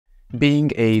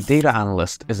Being a data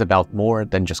analyst is about more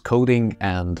than just coding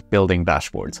and building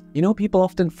dashboards. You know, people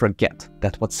often forget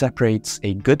that what separates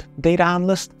a good data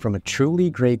analyst from a truly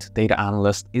great data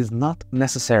analyst is not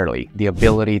necessarily the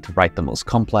ability to write the most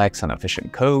complex and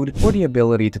efficient code, or the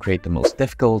ability to create the most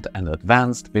difficult and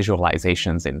advanced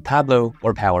visualizations in Tableau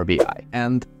or Power BI.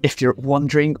 And if you're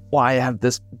wondering why I have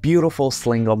this beautiful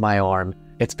sling on my arm,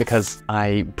 it's because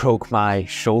I broke my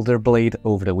shoulder blade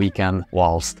over the weekend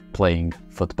whilst playing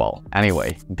football.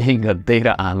 Anyway, being a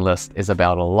data analyst is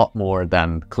about a lot more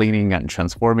than cleaning and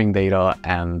transforming data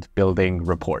and building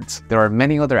reports. There are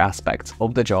many other aspects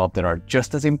of the job that are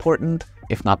just as important,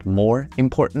 if not more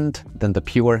important, than the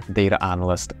pure data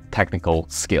analyst technical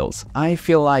skills. I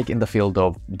feel like in the field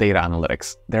of data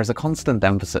analytics, there's a constant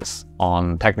emphasis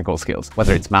on technical skills,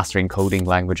 whether it's mastering coding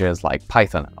languages like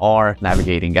Python and R,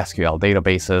 navigating SQL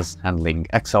databases, handling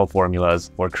Excel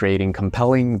formulas, or creating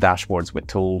compelling dashboards with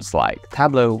tools like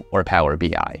Tableau or Power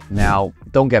BI. Now,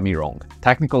 don't get me wrong,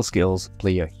 technical skills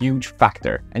play a huge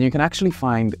factor, and you can actually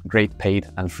find great paid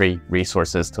and free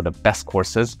resources to the best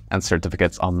courses and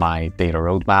certificates on my data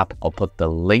roadmap. I'll put the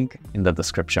link in the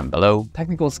description below.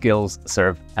 Technical skills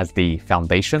serve as the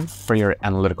foundation for your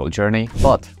analytical journey,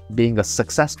 but being a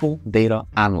successful data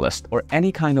analyst, or any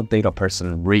kind of data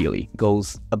person really,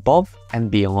 goes above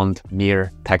and beyond mere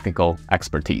technical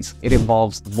expertise. It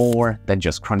involves more than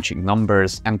just crunching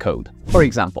numbers and code. For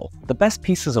example, the best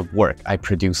pieces of work I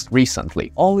produced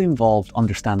recently all involved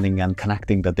understanding and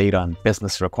connecting the data and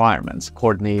business requirements,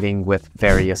 coordinating with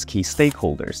various key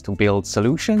stakeholders to build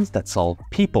solutions that solve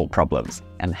people problems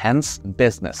and hence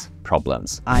business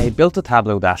problems. I built a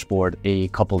Tableau dashboard a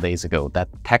couple days ago that,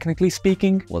 technically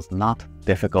speaking, was not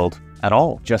difficult at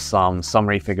all. Just some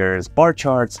summary figures, bar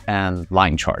charts, and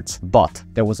line charts. But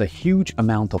there was a huge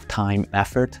amount of time and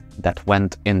effort that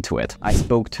went into it. I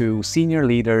spoke to senior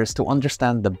leaders to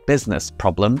understand the business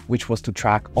problem, which was to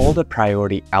track all the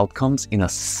priority outcomes in a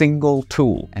single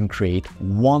tool and create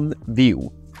one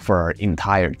view for our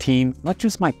entire team, not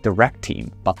just my direct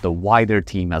team, but the wider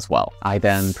team as well. I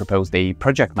then proposed a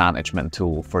project management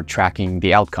tool for tracking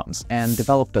the outcomes and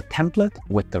developed a template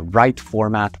with the right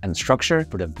format and structure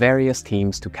for the various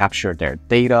teams to capture their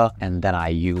data. And then I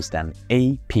used an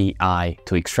API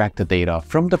to extract the data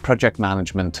from the project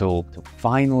management tool to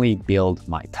finally build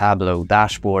my Tableau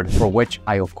dashboard, for which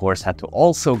I of course had to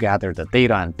also gather the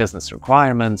data and business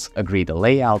requirements, agree the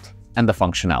layout, and the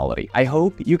functionality. I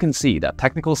hope you can see that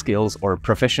technical skills or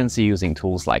proficiency using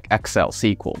tools like Excel,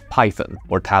 SQL, Python,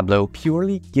 or Tableau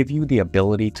purely give you the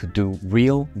ability to do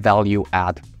real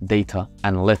value-add data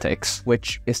analytics,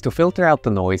 which is to filter out the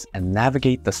noise and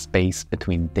navigate the space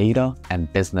between data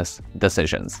and business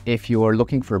decisions. If you're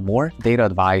looking for more data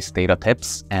advice, data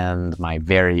tips, and my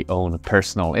very own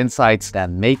personal insights,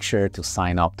 then make sure to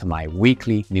sign up to my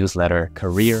weekly newsletter,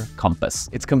 Career Compass.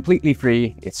 It's completely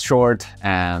free, it's short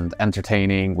and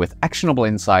entertaining, with actionable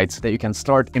insights that you can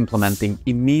start implementing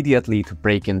immediately to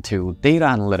break into data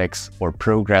analytics or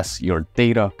progress your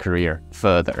data career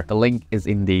further. The link is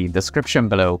in the description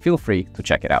below. Feel free to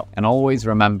check it out. And always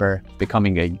remember,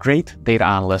 becoming a great data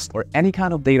analyst or any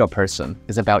kind of data person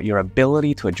is about your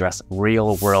ability to address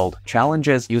real-world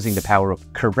challenges using the power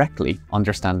of correctly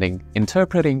understanding,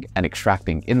 interpreting, and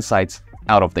extracting insights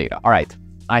out of data. All right.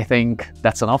 I think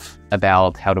that's enough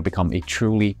about how to become a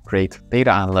truly great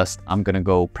data analyst. I'm gonna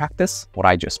go practice what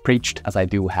I just preached, as I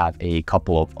do have a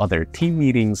couple of other team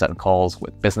meetings and calls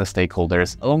with business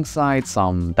stakeholders alongside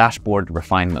some dashboard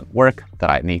refinement work that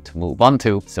I need to move on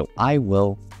to. So I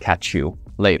will catch you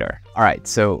later. All right,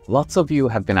 so lots of you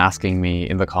have been asking me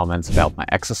in the comments about my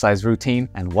exercise routine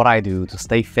and what I do to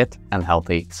stay fit and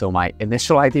healthy. So my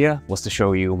initial idea was to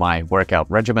show you my workout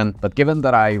regimen, but given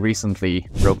that I recently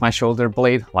broke my shoulder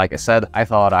blade, like I said, I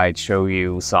thought I'd show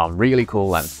you some really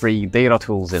cool and free data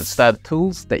tools instead,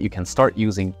 tools that you can start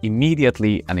using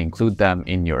immediately and include them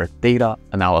in your data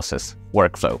analysis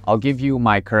workflow. I'll give you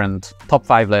my current top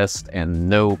 5 list in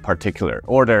no particular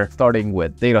order, starting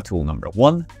with data tool number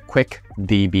 1,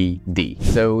 QuickDBD.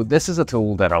 So this is a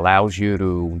tool that allows you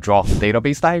to draw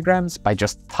database diagrams by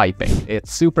just typing.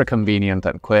 It's super convenient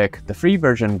and quick. The free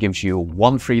version gives you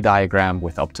one free diagram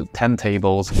with up to 10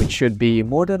 tables, which should be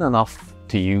more than enough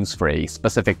to use for a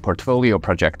specific portfolio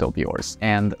project of yours.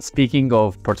 And speaking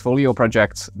of portfolio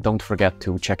projects, don't forget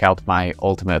to check out my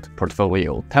ultimate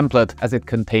portfolio template, as it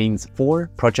contains 4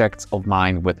 projects of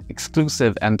mine with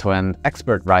exclusive end-to-end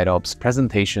expert write-ups,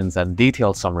 presentations, and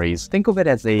detailed summaries. Think of it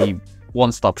as a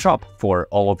one-stop shop for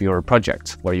all of your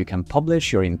projects, where you can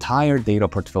publish your entire data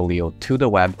portfolio to the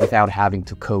web without having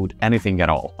to code anything at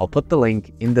all. I'll put the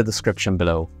link in the description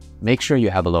below. Make sure you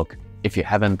have a look if you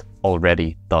haven't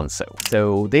already done so.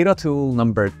 So data tool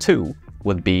number 2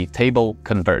 would be Table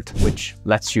Convert, which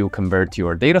lets you convert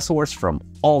your data source from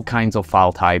all kinds of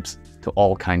file types to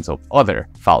all kinds of other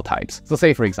file types. So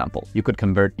say, for example, you could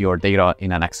convert your data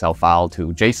in an Excel file to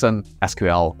JSON,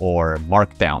 SQL, or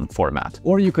Markdown format.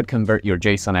 Or you could convert your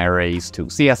JSON arrays to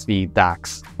CSV,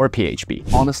 DAX, or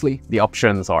PHP. Honestly, the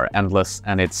options are endless,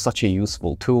 and it's such a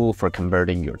useful tool for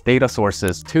converting your data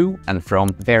sources to and from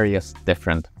various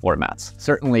different formats.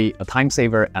 Certainly a time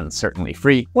saver and certainly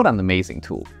free. What an amazing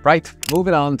tool, right?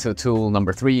 Moving on to tool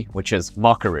number 3, which is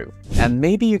Mockaroo. And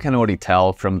maybe you can already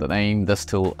tell from the name, this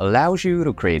tool allows you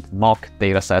to create mock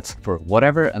datasets for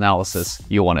whatever analysis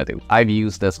you want to do. I've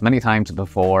used this many times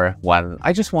before when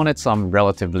I just wanted some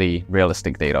relatively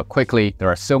realistic data quickly. There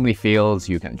are so many fields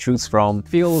you can choose from,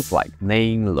 fields like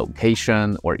name,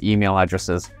 location, or email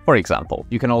addresses, for example.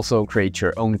 You can also create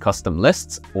your own custom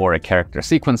lists or character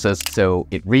sequences, so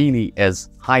it really is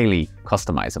highly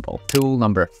customizable. Tool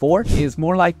number 4 is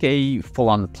more like a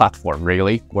full-on platform,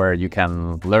 really, where you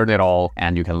can learn it all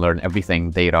and you can learn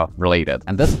everything data related.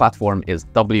 And this platform is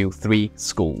W3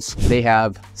 Schools. They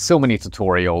have so many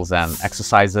tutorials and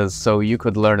exercises, so you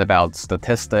could learn about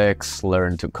statistics,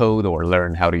 learn to code, or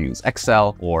learn how to use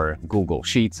Excel or Google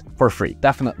Sheets for free.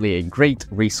 Definitely a great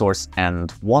resource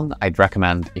and one I'd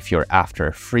recommend if you're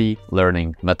after free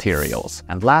learning materials.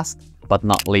 And last but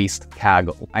not least,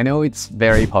 Kaggle. I know it's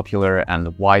very popular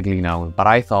and widely known, but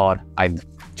I thought I'd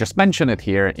just mention it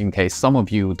here in case some of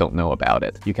you don't know about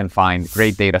it. You can find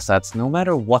great datasets no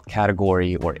matter what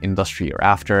category or industry you're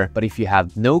after, but if you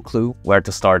have no clue where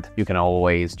to start, you can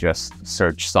always just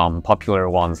search some popular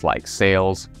ones like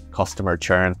sales, customer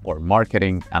churn, or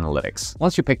marketing analytics.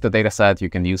 Once you pick the dataset, you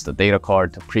can use the data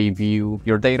card to preview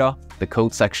your data, the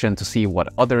code section to see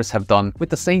what others have done with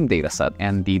the same dataset,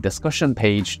 and the discussion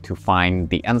page to find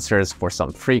the answers for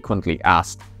some frequently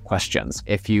asked questions.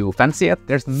 If you fancy it,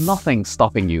 there's nothing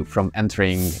stopping you from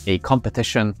entering a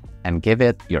competition and give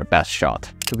it your best shot.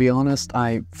 To be honest,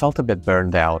 I felt a bit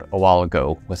burned out a while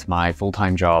ago with my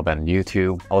full-time job and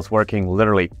YouTube. I was working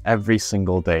literally every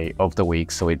single day of the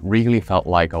week, so it really felt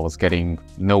like I was getting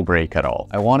no break at all.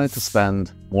 I wanted to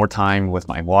spend more time with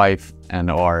my wife and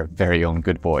our very own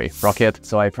good boy, Rocket.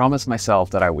 So I promised myself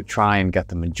that I would try and get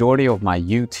the majority of my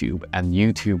YouTube and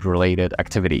YouTube-related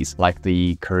activities, like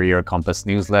the Career Compass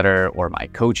newsletter or my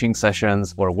coaching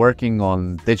sessions or working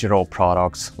on digital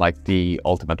products like the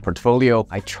Ultimate Portfolio.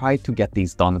 I tried to get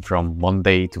these done from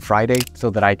Monday to Friday so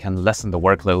that I can lessen the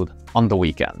workload on the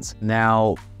weekends.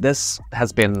 Now, this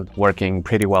has been working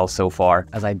pretty well so far,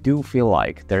 as I do feel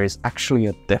like there is actually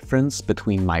a difference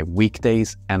between my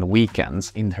weekdays and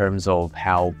weekends in terms of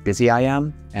how busy I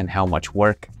am and how much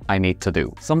work I need to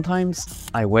do. Sometimes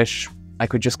I wish I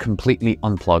could just completely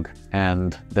unplug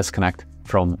and disconnect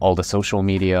from all the social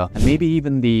media and maybe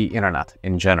even the internet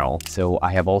in general. So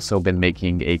I have also been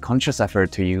making a conscious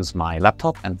effort to use my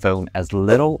laptop and phone as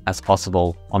little as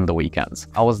possible on the weekends.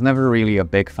 I was never really a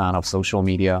big fan of social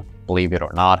media, believe it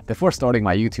or not. Before starting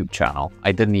my YouTube channel,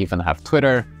 I didn't even have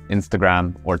Twitter,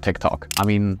 Instagram, or TikTok. I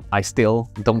mean, I still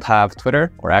don't have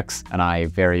Twitter or X, and I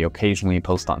very occasionally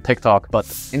post on TikTok, but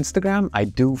Instagram I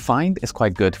do find is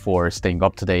quite good for staying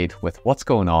up to date with what's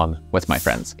going on with my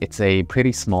friends. It's a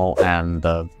pretty small and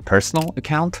personal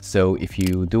account, so if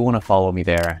you do want to follow me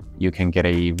there, you can get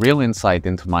a real insight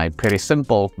into my pretty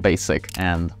simple, basic,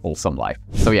 and wholesome life.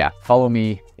 So yeah, follow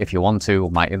me if you want to.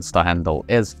 My Insta handle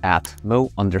is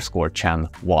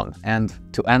 @mo_chen1. And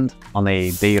to end on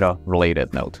a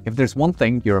data-related note, if there's one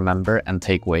thing you remember and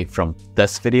take away from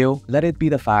this video, let it be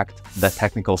the fact that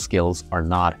technical skills are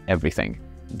not everything.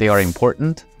 They are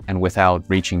important, and without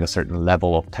reaching a certain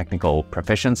level of technical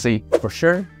proficiency, for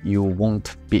sure, you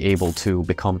won't be able to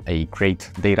become a great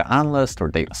data analyst or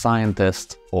data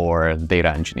scientist or data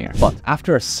engineer. But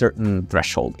after a certain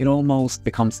threshold, it almost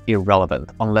becomes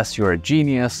irrelevant unless you're a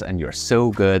genius and you're so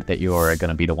good that you're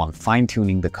going to be the one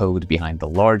fine-tuning the code behind the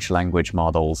large language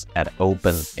models at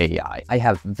OpenAI. I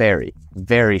have very,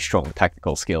 very strong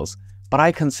technical skills, but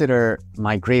I consider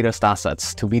my greatest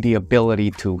assets to be the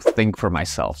ability to think for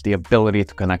myself, the ability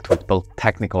to connect with both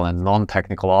technical and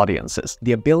non-technical audiences,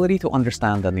 the ability to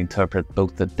understand and interpret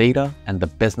both the data and the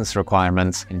business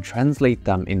requirements and translate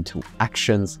them into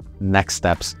actions, next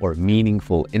steps, or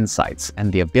meaningful insights,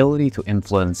 and the ability to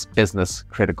influence business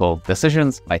critical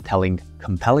decisions by telling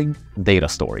compelling data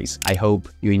stories. I hope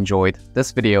you enjoyed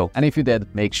this video, and if you did,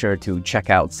 make sure to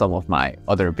check out some of my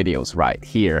other videos right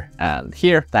here and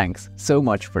here. Thanks so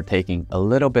much for taking a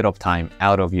little bit of time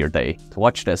out of your day to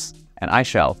watch this, and I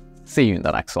shall see you in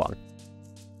the next one.